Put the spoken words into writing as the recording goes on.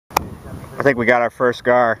I think we got our first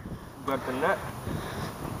gar. Got the net.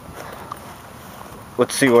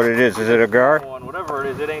 Let's see what it is. Is it a gar? Whatever it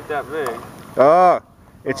is, it ain't that big. Oh,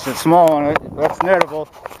 it's a small one. That's nettable.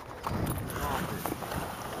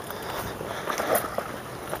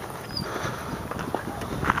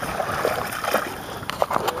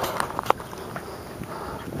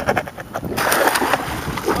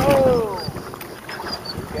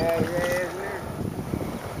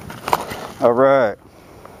 All right.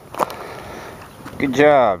 Good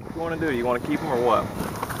job. What do you want to do? You want to keep them or what?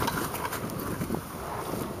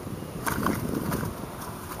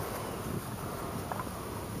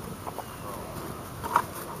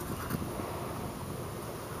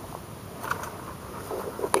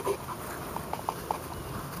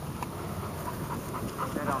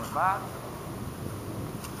 On the bottom?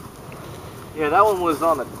 Yeah, that one was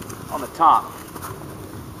on the top.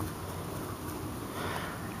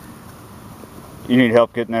 You need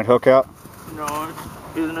help getting that hook out? No,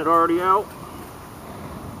 isn't it already out?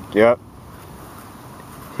 Yep.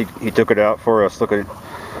 He took it out for us. Look at it.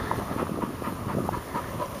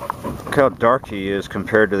 Look how dark he is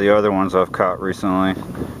compared to the other ones I've caught recently.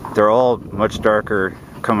 They're all much darker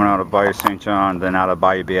coming out of Bayou St. John than out of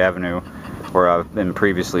Bayou B Avenue, where I've been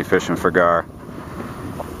previously fishing for gar.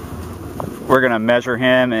 We're going to measure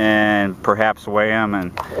him and perhaps weigh him,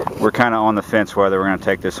 and we're kind of on the fence whether we're going to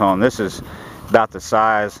take this home. This is about the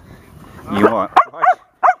size you want.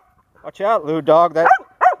 Watch out, Lou Dog. That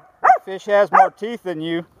fish has more teeth than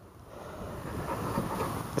you.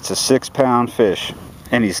 It's a 6-pound fish,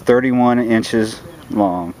 and he's 31 inches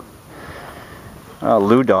long.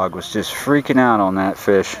 Lou Dog was just freaking out on that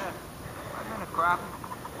fish.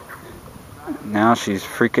 Now she's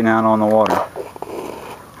freaking out on the water.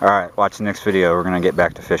 Alright, watch the next video. We're going to get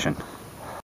back to fishing.